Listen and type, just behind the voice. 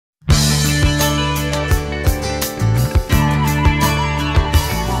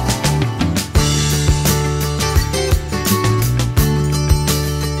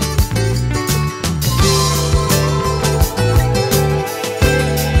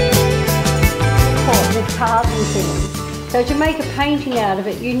parts and things. So to make a painting out of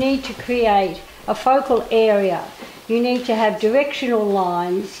it, you need to create a focal area. You need to have directional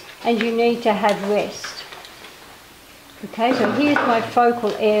lines and you need to have rest. Okay, so here's my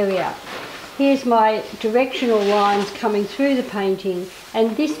focal area. Here's my directional lines coming through the painting,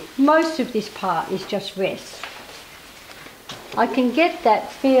 and most of this part is just rest. I can get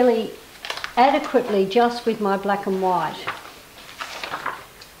that fairly adequately just with my black and white.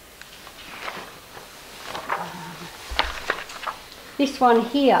 This one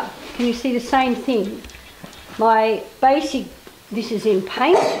here, can you see the same thing? My basic, this is in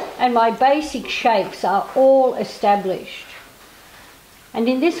paint, and my basic shapes are all established. And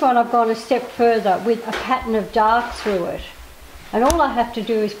in this one I've gone a step further with a pattern of dark through it. And all I have to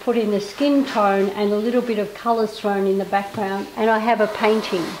do is put in the skin tone and a little bit of colours thrown in the background, and I have a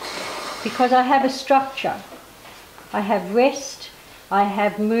painting. Because I have a structure. I have rest, I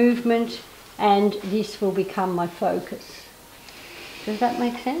have movement, and this will become my focus. Does that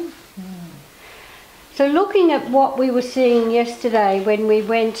make sense? Mm. So looking at what we were seeing yesterday when we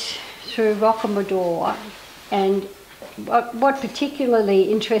went through Rocamadour, and what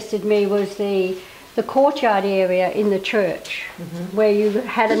particularly interested me was the courtyard area in the church, where you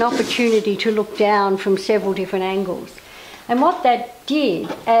had an opportunity to look down from several different angles. And what that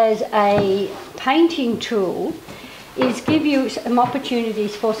did as a painting tool is give you some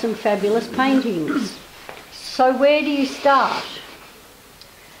opportunities for some fabulous paintings. So where do you start?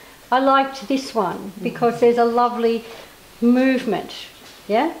 I liked this one because there's a lovely movement,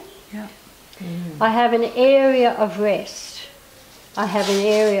 yeah? Yeah. I have an area of rest. I have an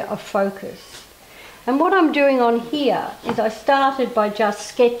area of focus. And what I'm doing on here is I started by just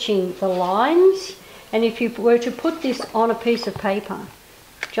sketching the lines, and if you were to put this on a piece of paper,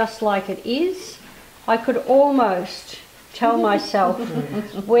 just like it is, I could almost tell myself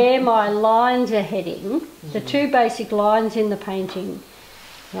where my lines are heading. The two basic lines in the painting,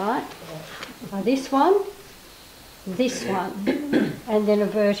 right, are this one, and then a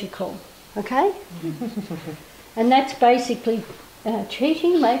vertical. Okay? And that's basically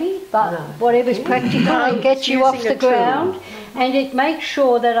cheating maybe, but whatever's practical and gets you off the ground, and it makes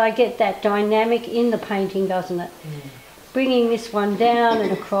sure that I get that dynamic in the painting, doesn't it? Bringing this one down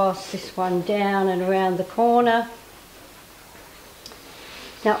and across, this one down and around the corner.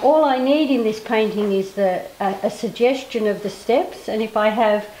 Now all I need in this painting is a suggestion of the steps, and if I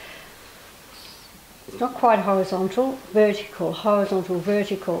have, it's not quite horizontal, vertical, horizontal,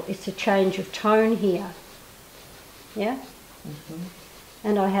 vertical, it's a change of tone here. Yeah?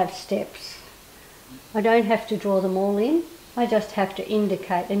 And I have steps. I don't have to draw them all in, I just have to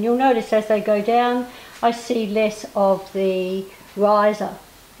indicate. And you'll notice as they go down, I see less of the riser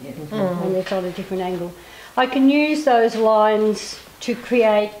when it's on a different angle. I can use those lines to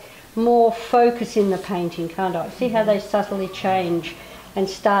create more focus in the painting, can't I? See how they subtly change and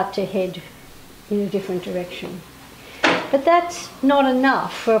start to head in a different direction. But that's not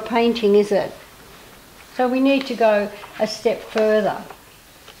enough for a painting, is it? So we need to go a step further.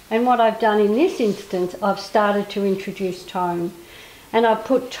 And what I've done in this instance, I've started to introduce tone. And I've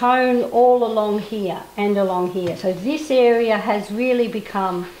put tone all along here and along here. So this area has really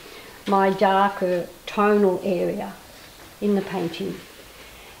become my darker tonal area in the painting.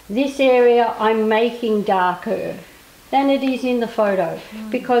 This area I'm making darker than it is in the photo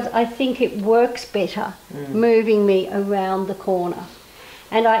because I think it works better moving me around the corner.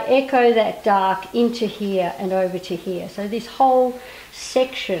 And I echo that dark into here and over to here. So this whole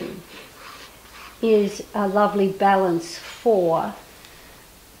section is a lovely balance for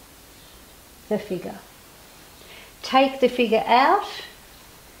the figure. Take the figure out.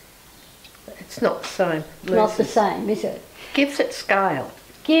 It's not the same. Not the same, is it? Gives it scale.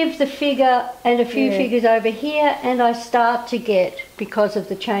 Give the figure and a few figures over here, and I start to get, because of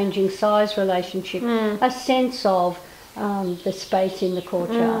the changing size relationship, a sense of the space in the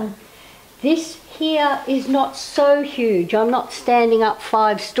courtyard. This here is not so huge. I'm not standing up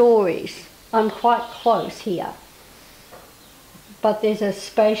 5 stories. I'm quite close here. But there's a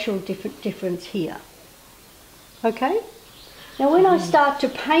spatial difference here. Okay? Now when I start to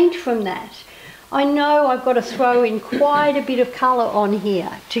paint from that, I know I've got to throw in quite a bit of colour on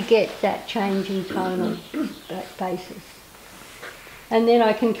here to get that change in tonal basis. And then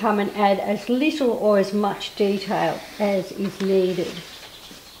I can come and add as little or as much detail as is needed.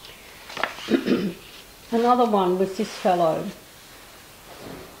 Another one was this fellow.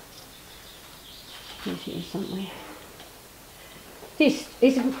 He's here somewhere. This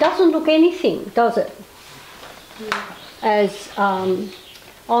doesn't look anything, does it? As on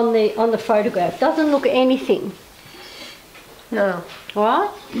the photograph, doesn't look anything. No, all right?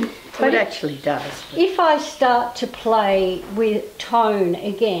 it actually does. If I start to play with tone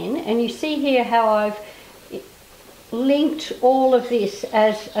again, and you see here how I've linked all of this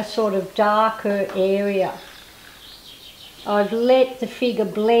as a sort of darker area. I've let the figure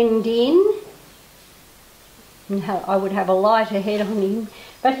blend in, and I would have a lighter head on him,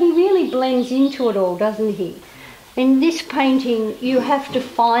 but he really blends into it all, doesn't he? In this painting, you have to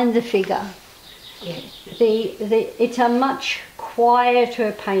find the figure. It's a much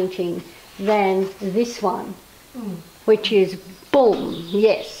quieter painting than this one, which is boom,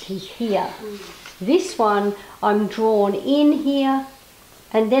 yes, he's here. This one, I'm drawn in here,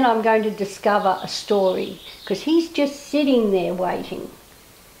 and then I'm going to discover a story, because he's just sitting there waiting.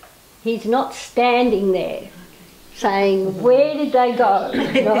 He's not standing there saying, where did they go?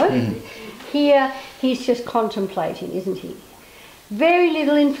 No. Here, he's just contemplating, isn't he? Very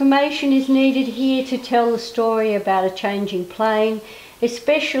little information is needed here to tell the story about a changing plane,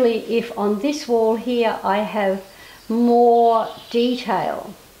 especially if on this wall here I have more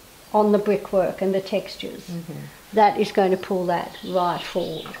detail on the brickwork and the textures. That is going to pull that right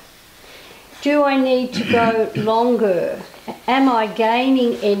forward. Do I need to go longer? Am I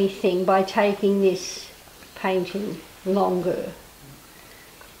gaining anything by taking this painting longer?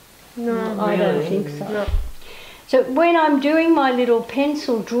 No, I don't think so. No. So when I'm doing my little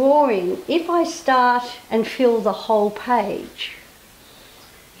pencil drawing, if I start and fill the whole page,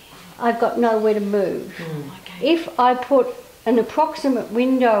 I've got nowhere to move. If I put an approximate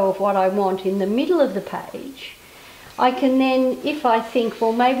window of what I want in the middle of the page, I can then, if I think,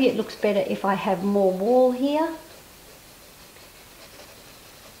 well, maybe it looks better if I have more wall here.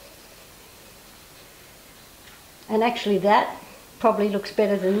 And actually that probably looks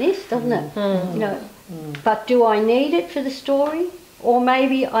better than this, doesn't it? You know, but do I need it for the story? Or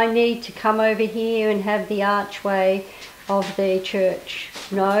maybe I need to come over here and have the archway of the church.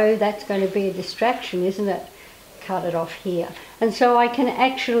 No, that's going to be a distraction, isn't it? Cut it off here. And so I can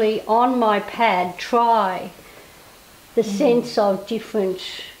actually, on my pad, try the sense of different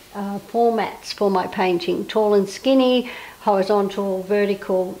formats for my painting, tall and skinny, horizontal,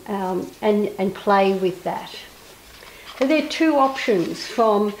 vertical, and play with that. So there are two options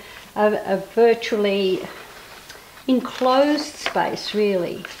from a virtually enclosed space,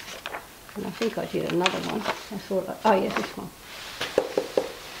 really. And I think I did another one. I thought, oh yeah, this one,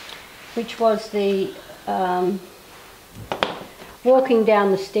 which was the walking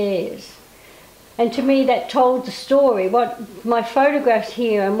down the stairs. And to me that told the story. What my photographs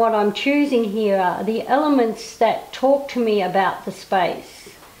here and what I'm choosing here are the elements that talk to me about the space.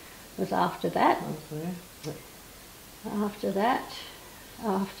 It was after that, after that,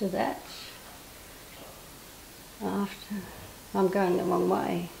 after that, after... I'm going the wrong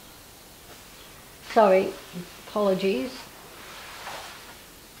way. Sorry, apologies.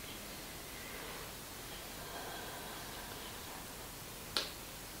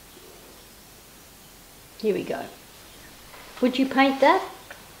 Here we go. Would you paint that?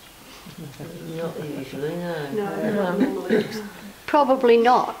 Not usually, no. No. Probably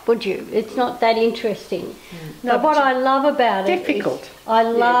not, would you? It's not that interesting. No, but what I love about it is I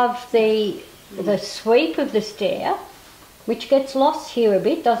love the sweep of the stair, which gets lost here a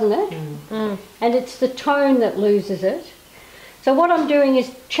bit, doesn't it? And it's the tone that loses it. So what I'm doing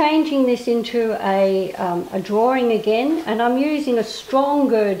is changing this into a drawing again, and I'm using a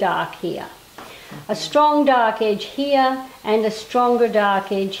stronger dark here. A strong dark edge here and a stronger dark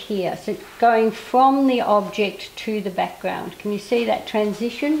edge here. So going from the object to the background. Can you see that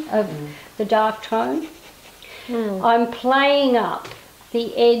transition of the dark tone? I'm playing up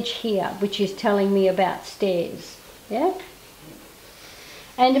the edge here, which is telling me about stairs. Yeah?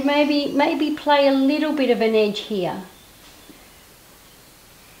 And maybe play a little bit of an edge here.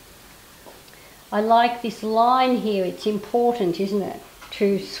 I like this line here. It's important, isn't it?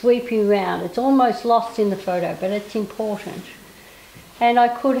 To sweep you round. It's almost lost in the photo, but it's important. And I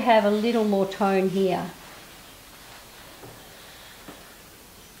could have a little more tone here.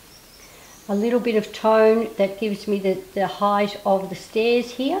 A little bit of tone that gives me the height of the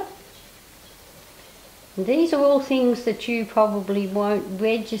stairs here. And these are all things that you probably won't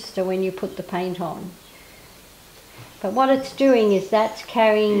register when you put the paint on. But what it's doing is that's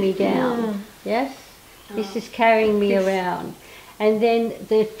carrying me down. Yes? This is carrying me around. And then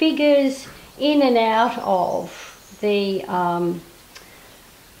the figures in and out of the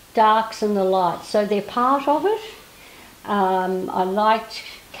darks and the lights. So they're part of it. I liked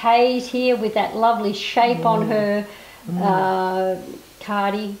Kay's here with that lovely shape on her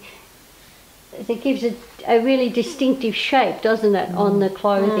cardi. It gives it a really distinctive shape, doesn't it, on the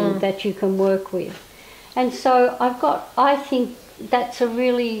clothing that you can work with. And so I think that's a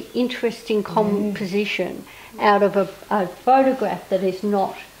really interesting composition out of a photograph that is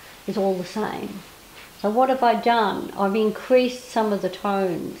all the same. So what have I done? I've increased some of the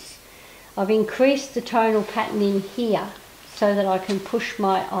tones. I've increased the tonal pattern in here so that I can push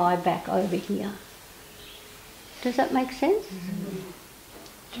my eye back over here. Does that make sense?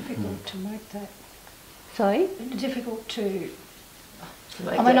 Difficult to make that. Sorry? Difficult to...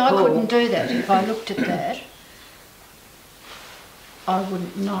 Make I mean, that I call. couldn't do that. If I looked at that, I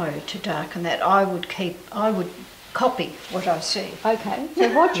wouldn't know to darken that. I would copy what I see. Okay,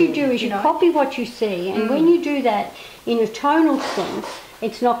 so what you do is you know? copy what you see, and when you do that in a tonal sense,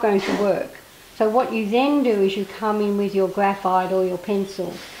 it's not going to work. So what you then do is you come in with your graphite or your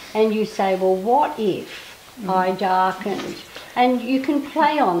pencil and you say, well, what if I darkened? And you can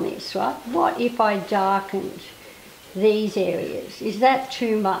play on this, right? What if I darkened these areas? Is that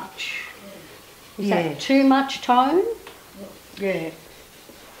too much? Is that too much tone? Yeah.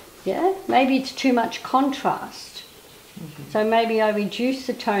 Yeah, maybe it's too much contrast. So maybe I reduce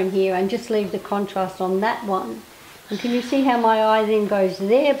the tone here and just leave the contrast on that one. And can you see how my eye then goes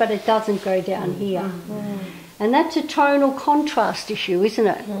there, but it doesn't go down here? And that's a tonal contrast issue, isn't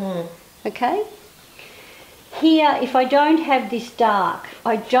it? Okay? Here, if I don't have this dark,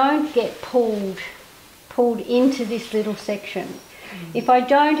 I don't get pulled into this little section. If I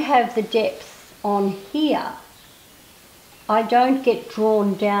don't have the depth on here, I don't get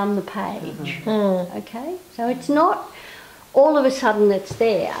drawn down the page. Okay? So it's not all of a sudden it's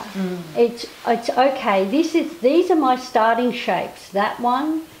there. It's okay. These are my starting shapes. That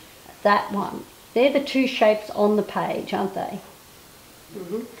one. They're the two shapes on the page, aren't they?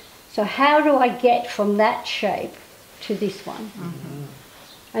 So how do I get from that shape to this one?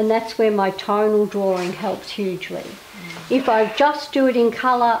 And that's where my tonal drawing helps hugely. If I just do it in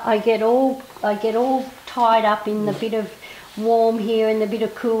colour, I get all tied up in the bit of warm here and the bit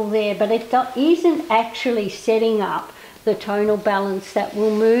of cool there, but it isn't actually setting up the tonal balance that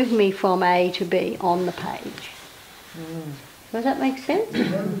will move me from A to B on the page. Does that make sense?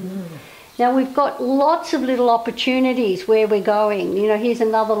 Now we've got lots of little opportunities where we're going. You know, here's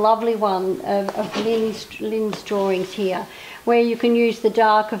another lovely one of Lynn's drawings here, where you can use the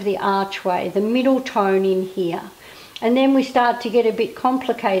dark of the archway, the middle tone in here. And then we start to get a bit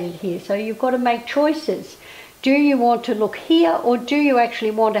complicated here. So you've got to make choices. Do you want to look here, or do you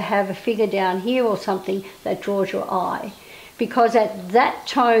actually want to have a figure down here or something that draws your eye? Because at that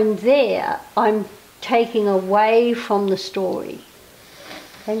tone there, I'm taking away from the story.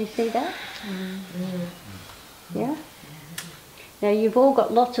 Can you see that? Yeah? Now you've all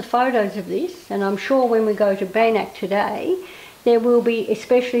got lots of photos of this, and I'm sure when we go to Banak today, there will be,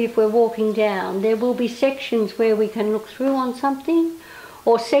 especially if we're walking down, there will be sections where we can look through on something,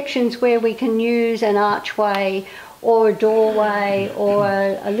 or sections where we can use an archway or a doorway or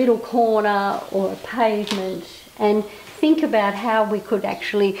a little corner or a pavement, and think about how we could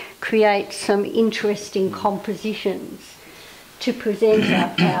actually create some interesting compositions to present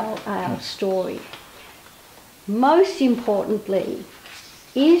our story. Most importantly,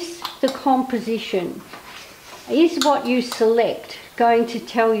 is the composition, is what you select going to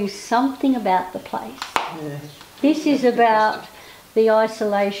tell you something about the place? This is about the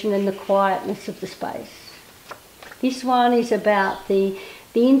isolation and the quietness of the space. This one is about the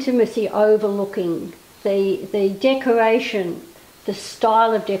intimacy overlooking, the decoration, the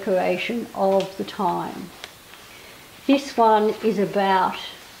style of decoration of the time. This one is about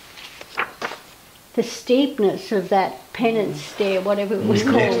the steepness of that penance stair, whatever it was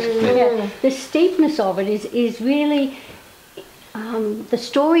called. Yeah, the steepness of it is really, the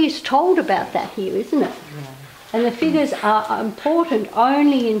story is told about that here, isn't it? And the figures are important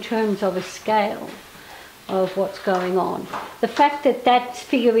only in terms of a scale of what's going on. The fact that that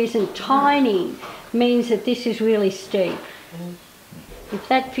figure isn't tiny means that this is really steep. If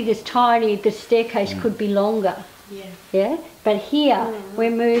that figure's tiny, the staircase could be longer. Yeah? But here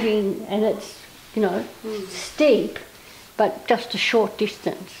we're moving and it's, you know, steep, but just a short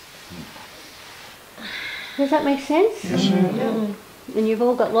distance. Does that make sense? And you've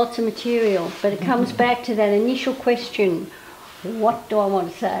all got lots of material, but it comes back to that initial question, what do I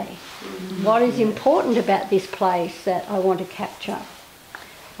want to say? What is important about this place that I want to capture?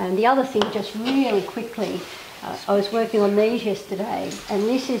 And the other thing, just really quickly, I was working on these yesterday, and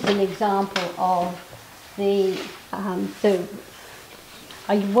this is an example of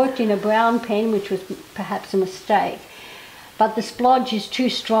I worked in a brown pen, which was perhaps a mistake, but the splodge is too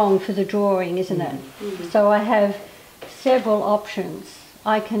strong for the drawing, isn't it? So I have several options.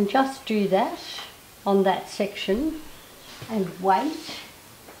 I can just do that on that section and wait.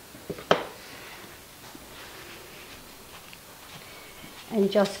 and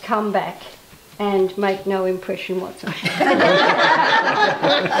just come back and make no impression whatsoever.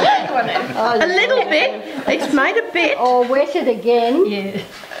 A little bit. It's made a bit. Or wet it again. Yeah.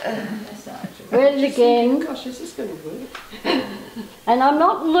 Wet it again. Gosh, is this going to work? And I'm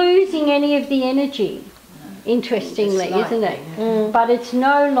not losing any of the energy, interestingly, isn't it? But it's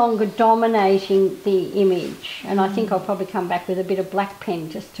no longer dominating the image. And I think I'll probably come back with a bit of black pen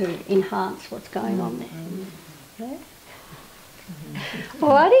just to enhance what's going on there. Yeah?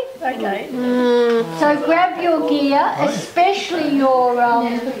 Alrighty? Okay. So grab your gear, especially your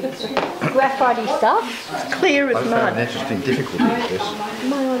graphite stuff. Clear I as found an mud. interesting difficulty with this.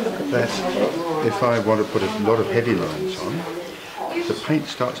 That if I want to put a lot of heavy lines on, the paint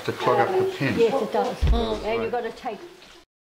starts to clog up the pen. Yes, it does. And you've got to take